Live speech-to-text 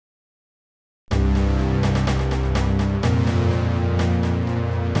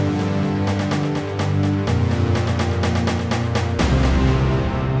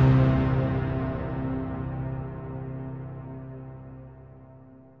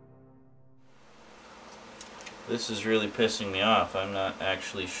This is really pissing me off. I'm not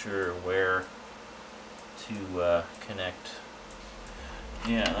actually sure where to connect.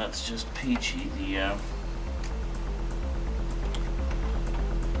 Yeah, that's just peachy. The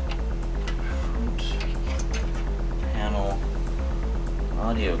front panel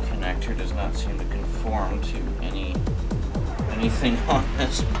audio connector does not seem to conform to anything on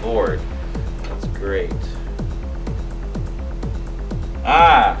this board. That's great.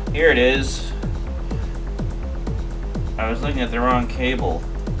 Ah, here it is. I was looking at the wrong cable.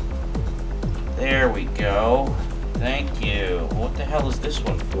 There we go. Thank you. What the hell is this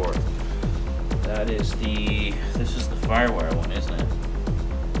one for? This is the Firewire one, isn't it?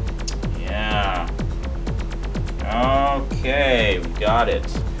 Yeah. Okay, we got it.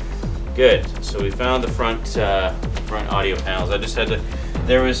 Good. So we found the front audio panels. I just had to.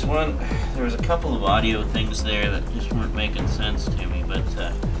 There was a couple of audio things there that just weren't making sense to me, but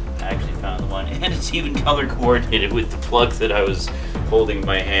I actually found the one, and it's even color coordinated with the plug that I was holding in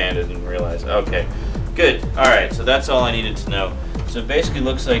my hand. I didn't realize. Okay, good. All right, so that's all I needed to know. So it basically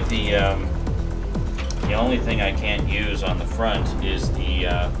looks like the only thing I can't use on the front is the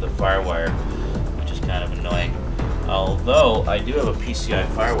Firewire, which is kind of annoying. Although I do have a PCI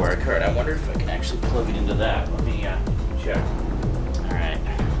Firewire card. I wonder if I can actually plug it into that. Let me check.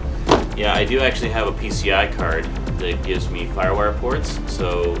 Yeah, I do actually have a PCI card that gives me Firewire ports,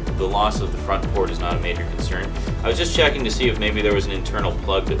 so the loss of the front port is not a major concern. I was just checking to see if maybe there was an internal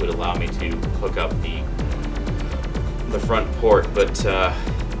plug that would allow me to hook up the front port, but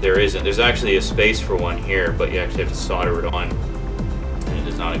there isn't. There's actually a space for one here, but you actually have to solder it on, and it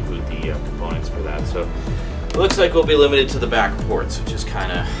does not include the components for that. So it looks like we'll be limited to the back ports, which is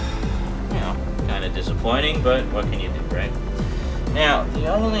kind of disappointing, but what can you do, right? Now, the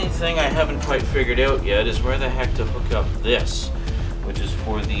only thing I haven't quite figured out yet is where the heck to hook up this, which is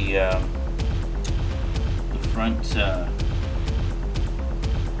for the front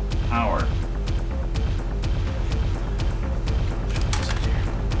power.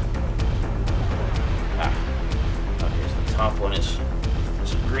 Okay, so the top one is,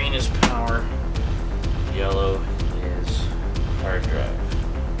 so green is power, yellow is hard drive.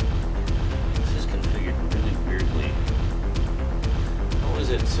 This is configured really weirdly. What was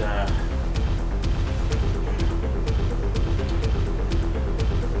it?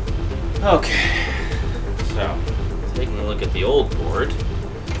 Okay, so taking a look at the old board,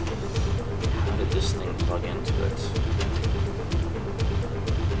 how did this thing plug into it?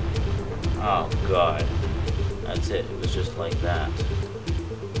 Oh god, that's it. It was just like that.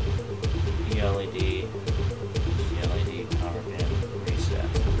 LED, power pin, reset.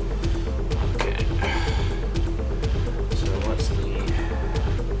 Okay. So what's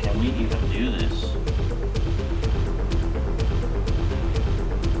can we even do this?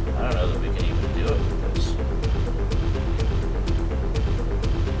 I don't know that we can even do it with this.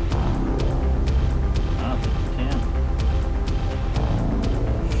 I don't think we can.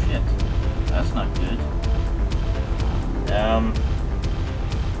 Shit. That's not good.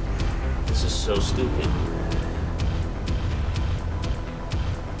 This is so stupid.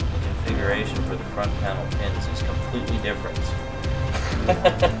 The configuration for the front panel pins is completely different.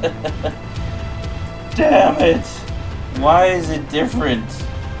 Damn it! Why is it different?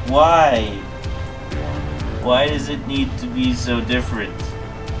 Why? Why does it need to be so different?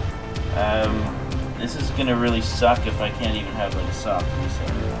 This is gonna really suck if I can't even have like a soft reset,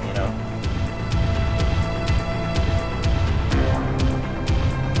 you know?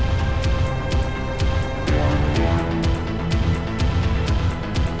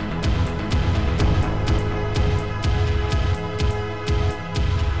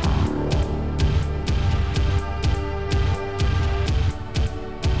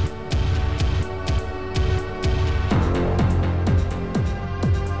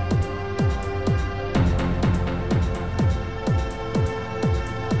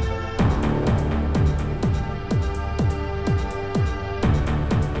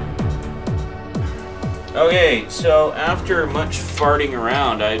 Okay, so after much farting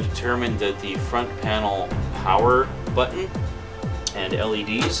around, I determined that the front panel power button and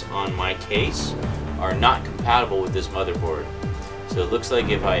LEDs on my case are not compatible with this motherboard. So it looks like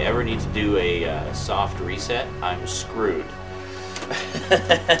if I ever need to do a soft reset, I'm screwed.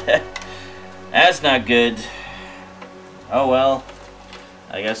 That's not good. Oh well,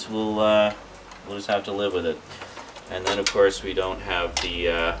 I guess we'll just have to live with it. And then of course we don't have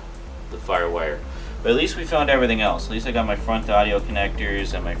the Firewire. But at least we found everything else. At least I got my front audio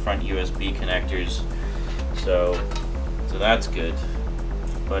connectors and my front USB connectors. So that's good.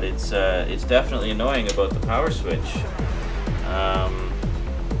 But it's definitely annoying about the power switch.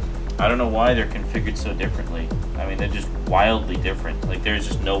 I don't know why they're configured so differently. I mean, they're just wildly different. Like, there's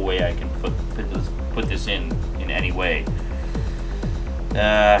just no way I can put this in any way.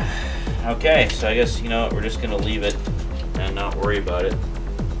 Okay, so I guess, you know what, we're just gonna leave it and not worry about it.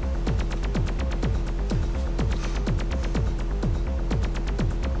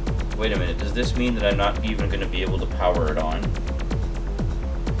 Wait a minute, does this mean that I'm not even gonna be able to power it on?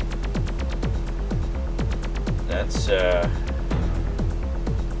 That's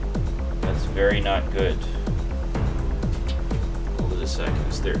very not good. Hold it a second.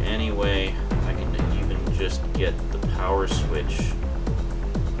 Is there any way I can even just get the power switch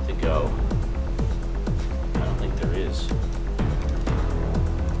to go? I don't think there is.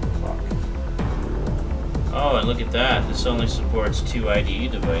 Fuck. Oh, and look at that. This only supports 2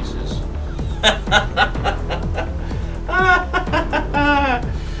 IDE devices.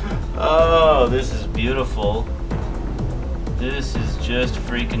 Oh, this is beautiful. This is just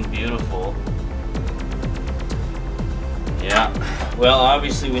freaking beautiful. Yeah. Well,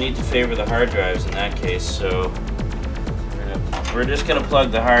 obviously we need to favor the hard drives in that case, so we're just gonna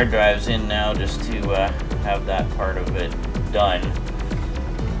plug the hard drives in now just to have that part of it done.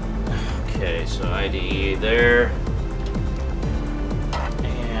 Okay, so IDE there.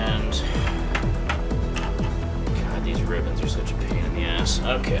 And God, these ribbons are such a pain in the ass.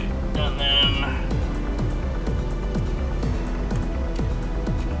 Okay, and then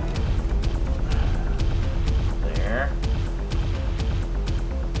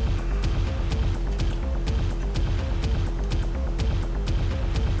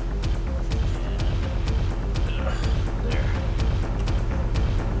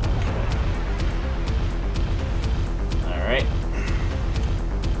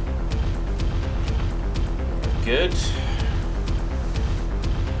good.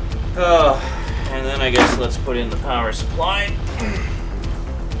 Oh, and then I guess let's put in the power supply.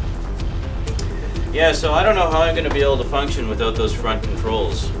 Yeah, so I don't know how I'm going to be able to function without those front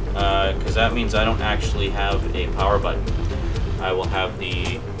controls, because that means I don't actually have a power button. I will have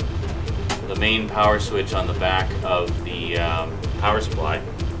the main power switch on the back of the power supply,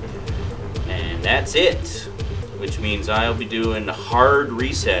 and that's it. Which means I'll be doing hard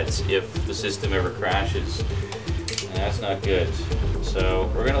resets if the system ever crashes. And that's not good. So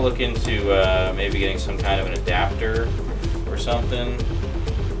we're going to look into maybe getting some kind of an adapter or something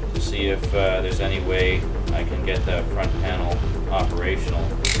to see if there's any way I can get the front panel operational.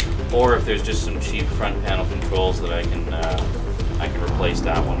 Or if there's just some cheap front panel controls that I can replace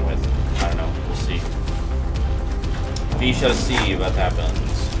that one with. I don't know. We'll see. We shall see what happens.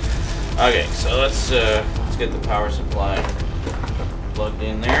 Okay, so let's get the power supply plugged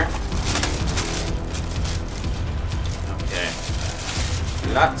in there. Okay.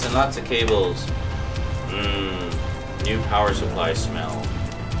 Lots and lots of cables. New power supply smell.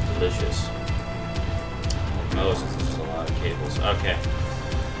 Delicious. Oh, this is a lot of cables. Okay.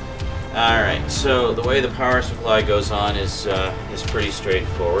 Alright, so the way the power supply goes on is pretty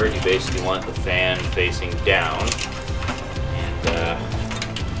straightforward. You basically want the fan facing down. And,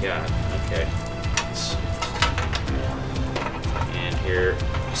 yeah, okay. And here,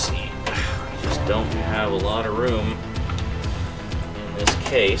 you see, I just don't have a lot of room in this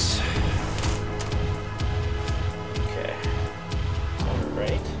case. Okay.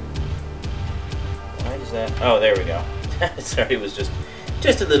 Alright. Why does that... Oh, there we go. Sorry, it was just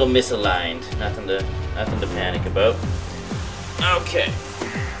a little misaligned. Nothing to panic about. Okay.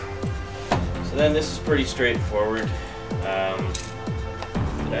 So then this is pretty straightforward.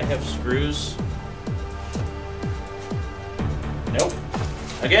 Did I have screws? Nope.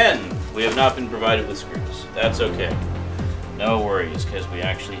 Again, we have not been provided with screws. That's okay. No worries, because we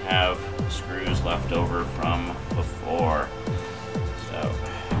actually have screws left over from before. So,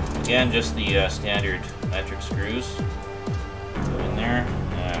 again, just the standard metric screws. Go in there.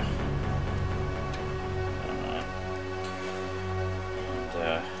 And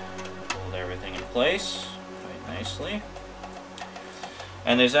hold everything in place quite nicely.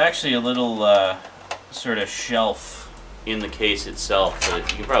 And there's actually a little sort of shelf in the case itself, but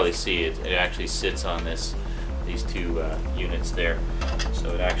you can probably see it. It actually sits on these two units there. So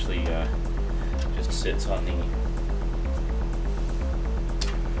it actually just sits on the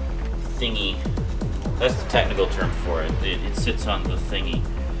thingy. That's the technical term for it. It sits on the thingy.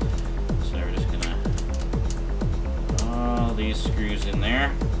 So we're just gonna put all these screws in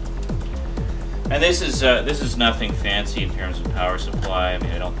there. And this is nothing fancy in terms of power supply. I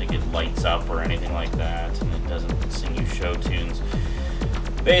mean, I don't think it lights up or anything like that, and it doesn't sing you show tunes.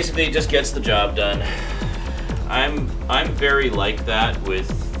 Basically, it just gets the job done. I'm very like that with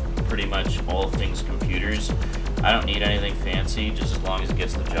pretty much all things computers. I don't need anything fancy, just as long as it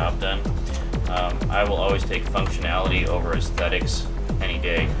gets the job done. I will always take functionality over aesthetics any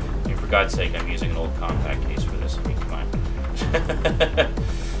day. I mean, for God's sake, I'm using an old compact case for this. I mean, come on.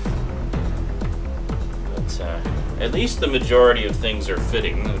 But at least the majority of things are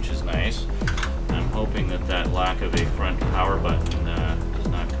fitting, which is nice. I'm hoping that that lack of a front power button does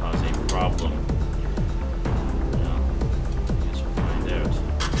not cause a problem. Well, I guess we'll find out.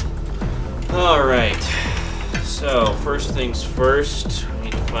 All right. So first things first, we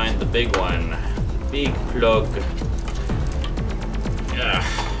need to find the big one, the big plug.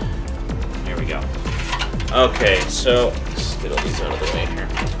 Here we go. Okay, so let's get all these out of the way here.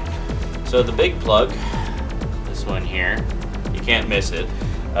 So the big plug, this one here, you can't miss it.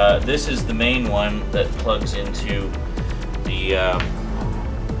 This is the main one that plugs into the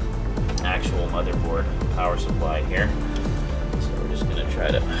actual motherboard power supply here. So we're just going to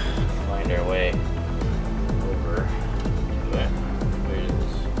try to find our way over to it. Where does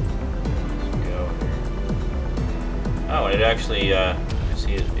this go here? Oh, and it actually, I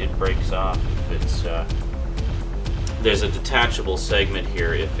see it breaks off if it's, there's a detachable segment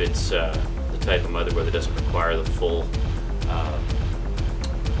here if it's the type of motherboard that doesn't require the full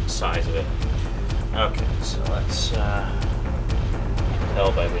size of it. Okay, so let's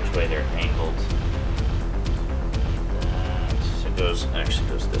tell by which way they're angled. So it actually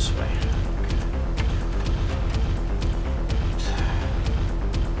goes this way. Okay.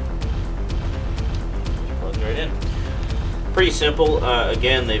 Plugs right in. Pretty simple.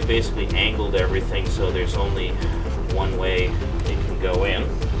 Again, they've basically angled everything so there's only one way they can go in.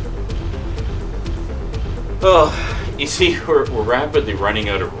 Oh, you see, we're rapidly running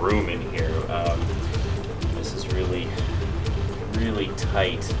out of room in here. This is really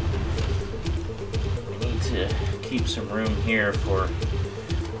tight. We need to keep some room here for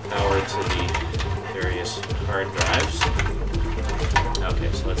power to the various hard drives. Okay,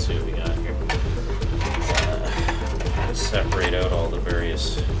 so let's see what we got here. Separate out all the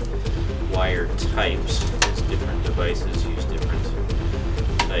various wire types. These different devices use different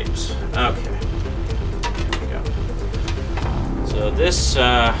types. Okay. So this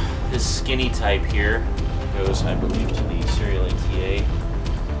skinny type here goes, I believe, to the serial ATA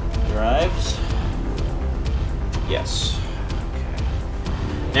drives. Yes. Okay.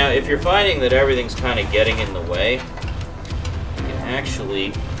 Now, if you're finding that everything's kind of getting in the way, you can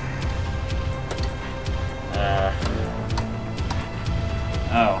actually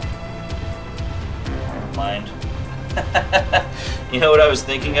oh, never mind. You know what I was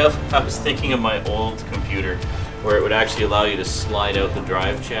thinking of? I was thinking of my old computer, where it would actually allow you to slide out the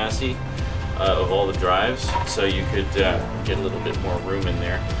drive chassis of all the drives, so you could get a little bit more room in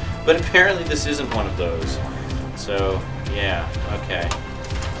there. But apparently this isn't one of those. So, yeah, okay.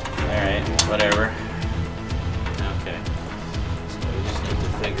 Alright, whatever. Okay. So we just need to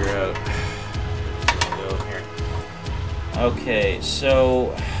figure out where to go here. Okay,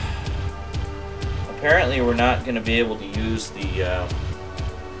 so apparently we're not going to be able to use the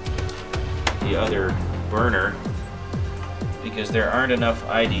other burner because there aren't enough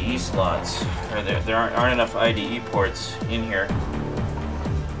IDE slots, or there aren't enough IDE ports in here.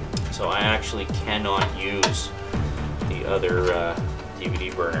 So I actually cannot use the other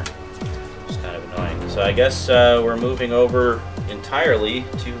DVD burner. It's kind of annoying. So I guess we're moving over entirely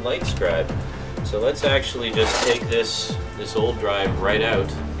to LightScribe. So let's actually just take this old drive right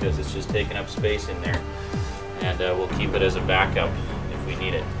out because it's just taking up space in there, and we'll keep it as a backup if we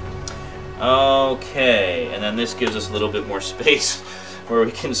need it. Okay, and then this gives us a little bit more space where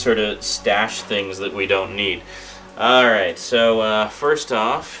we can sort of stash things that we don't need. Alright, so first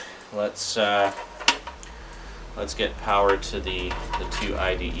off, let's get power to the two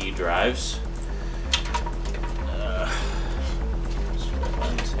IDE drives. Sort of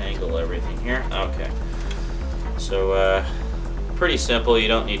untangle everything here. Okay, so pretty simple. You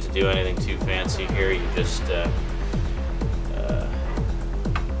don't need to do anything too fancy here. You just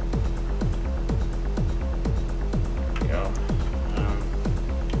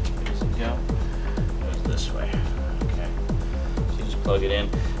plug it in.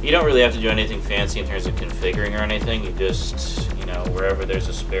 You don't really have to do anything fancy in terms of configuring or anything. You just, you know, wherever there's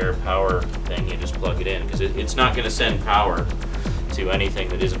a spare power thing, you just plug it in, because it's not going to send power to anything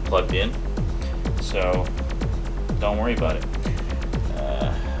that isn't plugged in. So don't worry about it.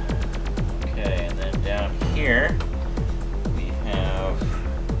 Okay, and then down here we have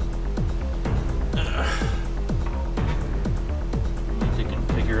need to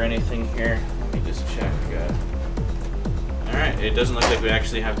configure anything here. Let me just check. Alright, it doesn't look like we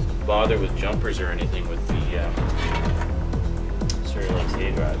actually have to bother with jumpers or anything with the serial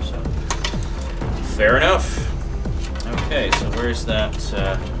ATA drive, so fair enough. Okay, so where's that?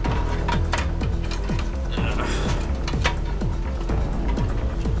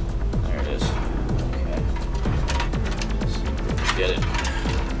 There it is. Okay. Let's see if we can get it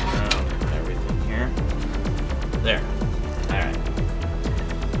around everything here. There. Alright.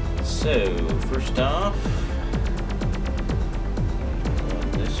 So, first off,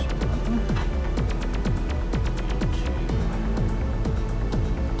 this one.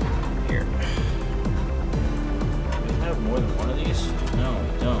 Here. Do we have more than one of these? No,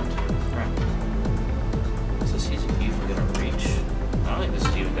 we don't. Crap. Is this even gonna reach? I don't think this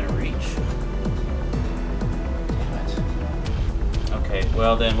is even gonna reach. Damn it. Okay,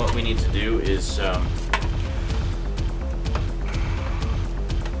 well then what we need to do is,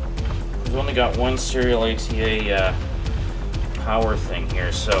 we've only got one serial ATA power thing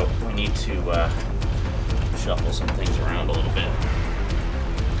here, so we need to shuffle some things around a little bit.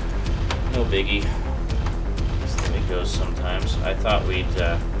 No biggie. That's the way it goes sometimes. I thought we'd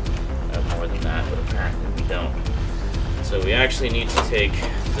have more than that, but apparently we don't. So we actually need to take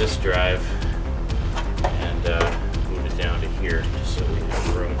this drive and move it down to here, just so we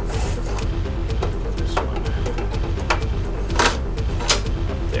have room for this one.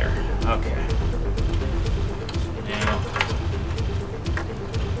 Up there. Okay. So now, put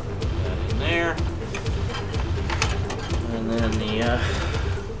that in there. And then the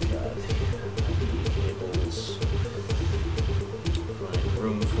cables. Find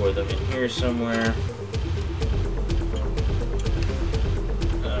room for them in here somewhere.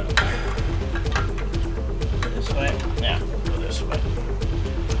 This way? Yeah, we'll go this way.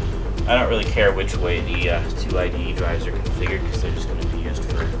 I don't really care which way the two IDE drives are configured because they're just going to be used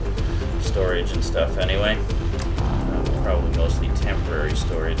for storage and stuff anyway. Probably mostly temporary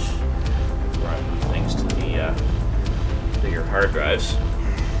storage before I move things to the bigger hard drives.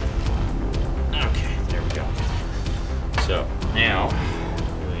 Okay, there we go. So now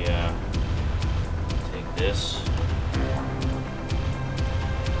we take this.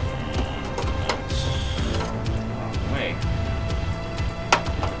 Wait.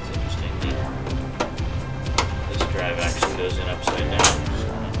 That's interesting. This drive actually goes in upside down.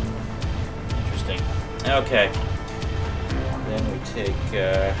 Interesting. Okay. Then we take,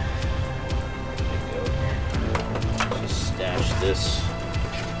 where do we go here? Just stash this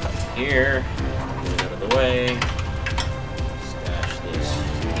here. Get it out of the way. Stash this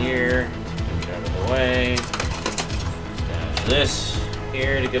here. Get it out of the way. Stash this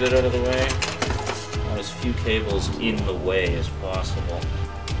here to get it out of the way. As few cables in the way as possible.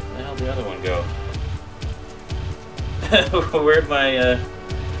 Where the hell did the other one go? Where'd my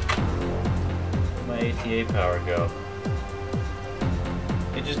ATA power go?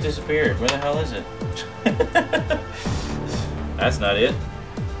 It just disappeared. Where the hell is it? That's not it.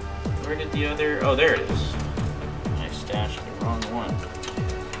 Where did the other... Oh, there it is. I stashed the wrong one.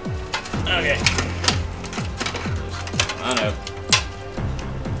 Okay. I know.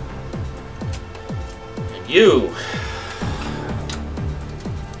 You!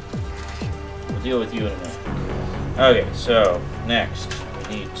 We'll deal with you in a minute. Okay, so next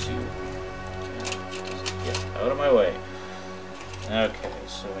we need to get out of my way. Okay,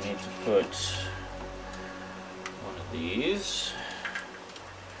 so we need to put one of these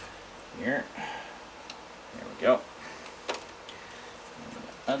here. There we go.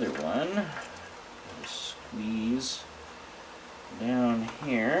 And the other one, just squeeze down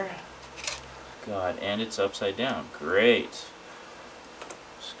here. God, and it's upside down. Great.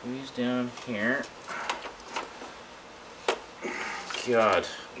 Squeeze down here. God,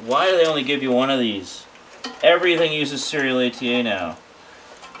 why do they only give you one of these? Everything uses serial ATA now.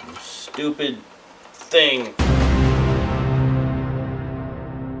 You stupid thing.